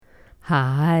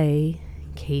Hi,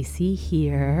 Casey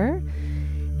here,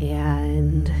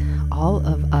 and all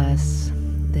of us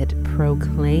that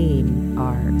proclaim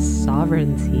our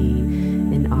sovereignty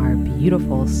in our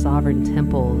beautiful sovereign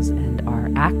temples and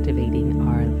are activating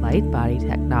our light body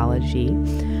technology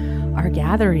are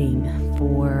gathering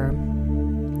for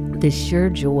the sheer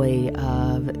joy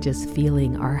of just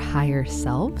feeling our higher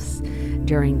selves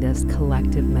during this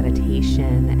collective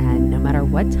meditation. And no matter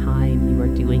what time you are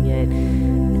doing it,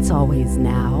 it's always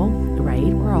now, right?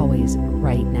 We're always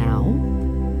right now,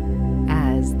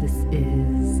 as this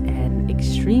is an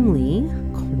extremely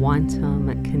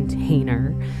quantum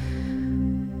container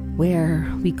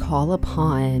where we call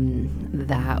upon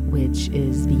that which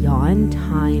is beyond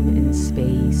time and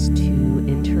space to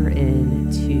enter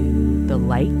into the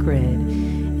light grid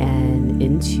and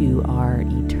into our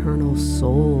eternal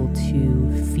soul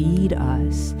to feed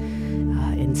us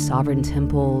in sovereign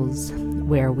temples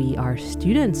where we are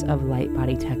students of light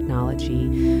body technology.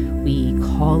 We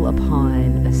call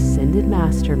upon ascended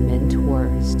master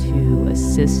mentors to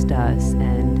assist us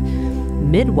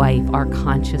and midwife our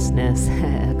consciousness.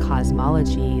 A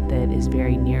cosmology that is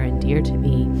very near and dear to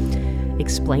me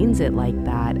explains it like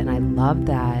that, and I love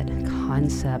that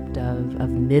concept of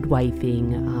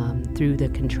midwifing through the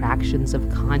contractions of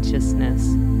consciousness,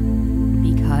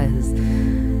 because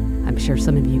I'm sure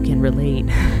some of you can relate.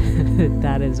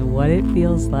 That is what it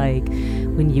feels like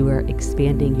when you are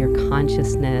expanding your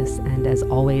consciousness. And as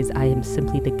always, I am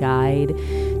simply the guide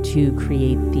to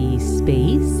create the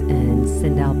space and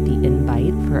send out the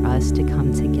invite for us to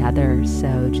come together.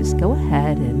 So just go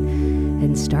ahead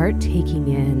and start taking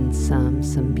in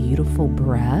some beautiful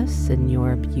breaths in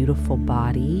your beautiful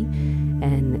body.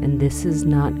 And this is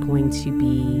not going to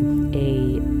be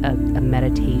a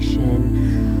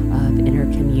meditation of inner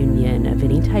communion, of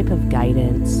any type of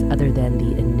guidance other than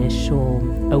the initial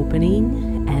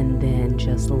opening, and then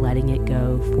just letting it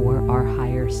go for our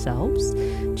higher selves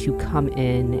to come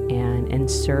in and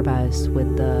serve us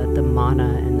with the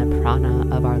mana and the prana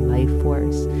of our life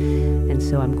force. And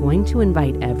so I'm going to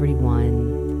invite everyone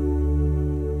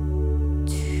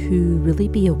to really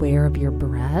be aware of your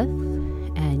breath.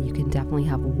 And you can definitely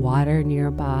have water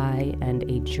nearby and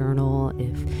a journal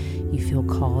if you feel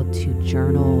called to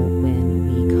journal when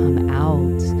we come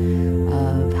out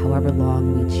of however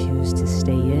long we choose to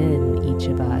stay in, each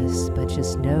of us. But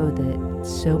just know that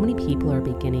so many people are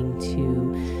beginning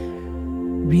to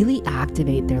really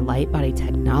activate their light body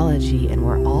technology, and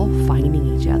we're all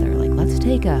finding each other. Like, let's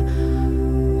take a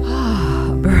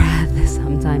breath.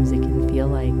 Sometimes it can feel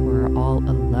like we're all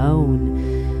alone.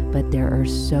 But there are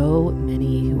so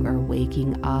many who are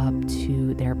waking up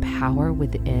to their power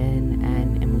within,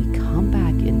 and we come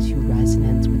back into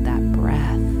resonance with that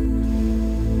breath,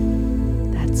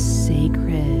 that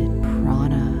sacred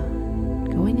prana.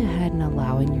 Going ahead and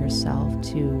allowing yourself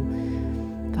to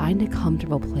find a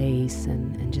comfortable place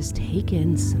and just take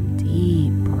in some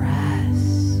deep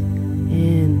breaths,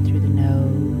 in through the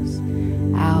nose,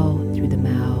 out through the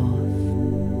mouth.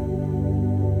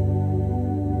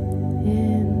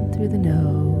 In through the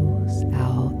nose,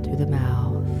 out through the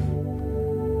mouth.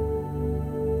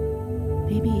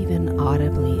 Maybe even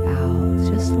audibly out,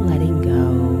 just letting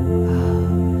go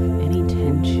of any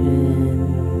tension,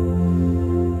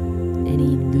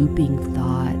 any looping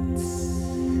thoughts.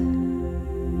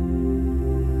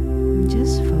 And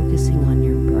just focusing on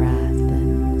your breath,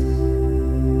 and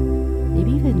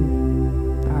maybe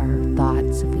even our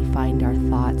thoughts, if we find our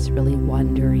thoughts really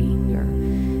wandering or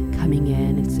coming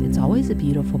in. It's always a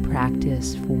beautiful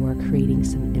practice for creating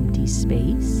some empty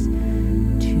space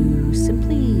to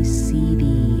simply see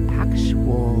the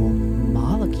actual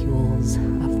molecules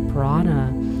of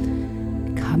prana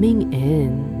coming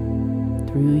in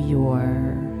through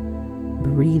your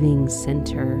breathing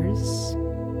centers,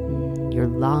 your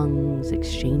lungs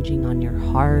exchanging on your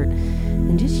heart,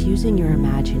 and just using your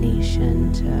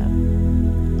imagination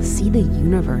to see the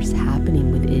universe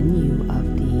happening within you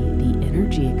of the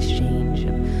energy exchange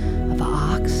of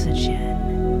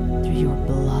oxygen through your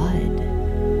blood,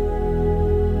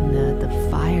 and the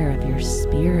fire of your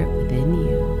spirit within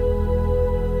you,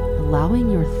 allowing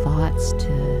your thoughts to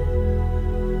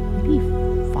maybe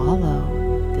follow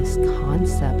this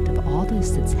concept of all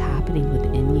this that's happening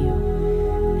within you,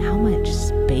 and how much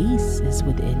space is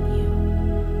within you,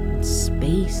 and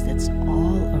space that's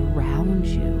all around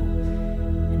you.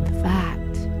 In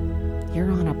fact,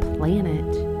 you're on a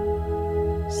planet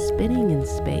spinning in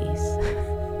space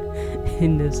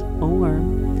in this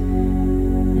form,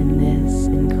 in this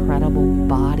incredible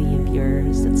body of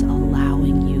yours that's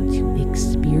allowing you to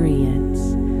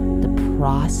experience the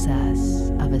process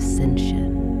of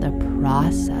ascension, the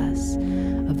process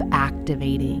of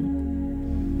activating.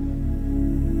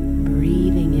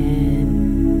 Breathing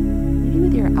in, maybe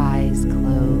with your eyes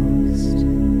closed.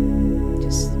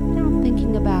 Just now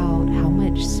thinking about how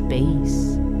much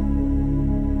space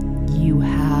you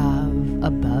have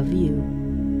above you.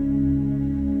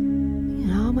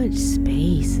 How much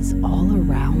space is all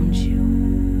around you,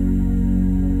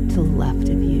 to the left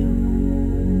of you,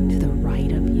 to the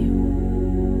right of you,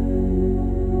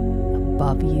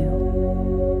 above you,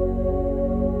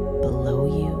 below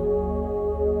you,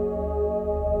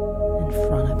 in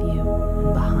front of you,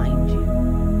 and behind you.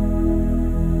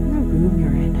 In the room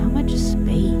you're in, how much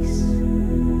space?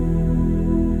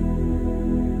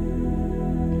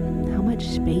 How much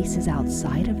space is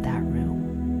outside of that room?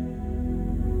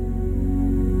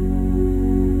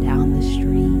 Down the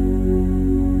street,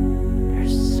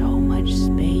 there's so much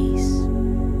space.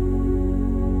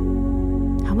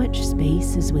 How much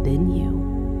space is within you?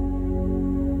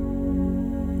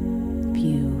 If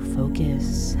you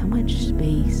focus, how much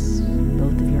space,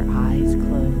 both of your eyes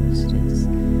closed, is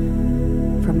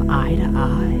from eye to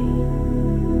eye?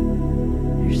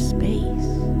 There's space.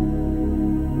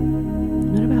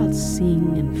 What about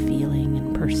seeing and feeling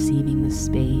and perceiving the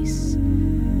space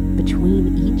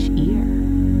between each ear?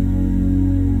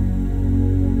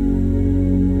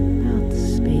 About the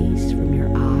space from your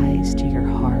eyes to your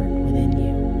heart within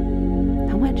you.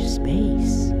 How much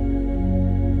space?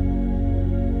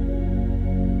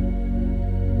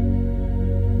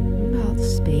 About the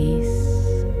space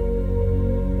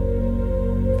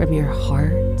from your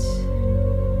heart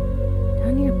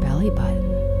down to your belly button.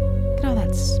 Look at all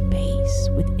that space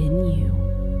within you.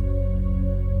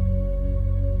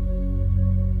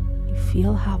 You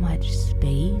feel how much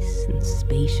space and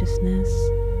spaciousness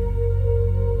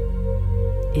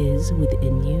is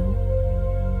within you.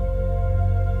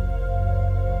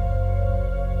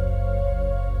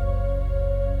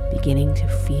 Beginning to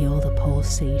feel the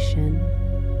pulsation,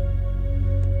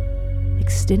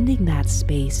 extending that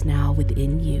space now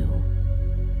within you,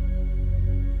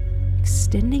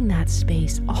 extending that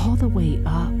space all the way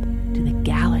up to the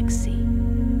galaxy.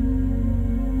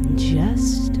 And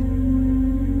just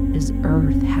as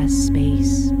Earth has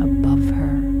space above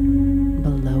her,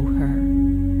 below her,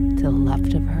 to the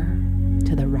left of her,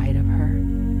 to the right of her,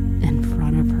 in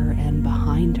front of her, and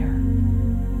behind her,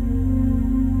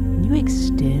 you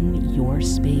extend your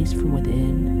space from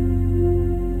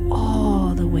within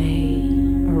all the way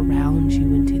around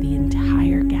you into the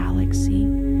entire galaxy,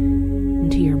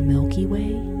 into your Milky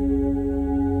Way.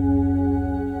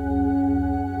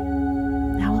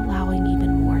 Now allowing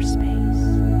even more space.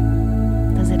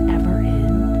 Does it ever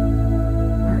end?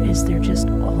 Or is there just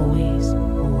always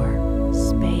more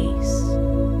space?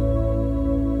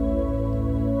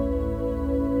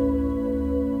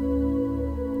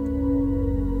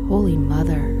 Holy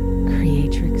Mother,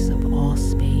 creatrix of all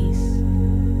space.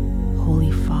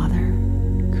 Holy Father,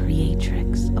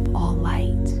 creatrix of all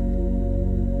light.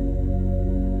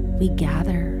 We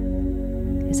gather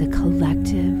as a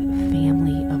collective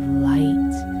family of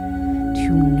light to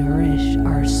nourish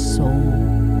our soul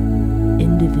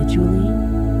individually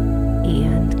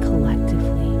and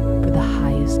collectively for the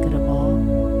highest good of all.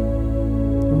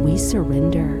 When we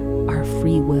surrender our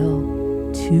free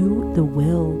will to the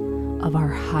will of our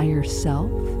higher self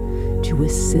to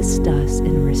assist us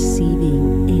in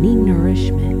receiving any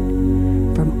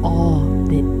nourishment from all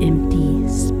the empty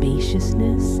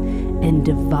spaciousness and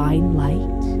divine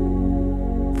light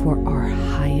for our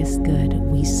highest good,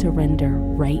 we surrender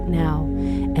right now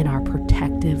in our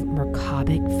protective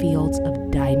Merkabic fields of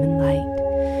diamond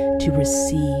light to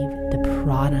receive the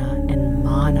prana and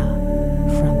mana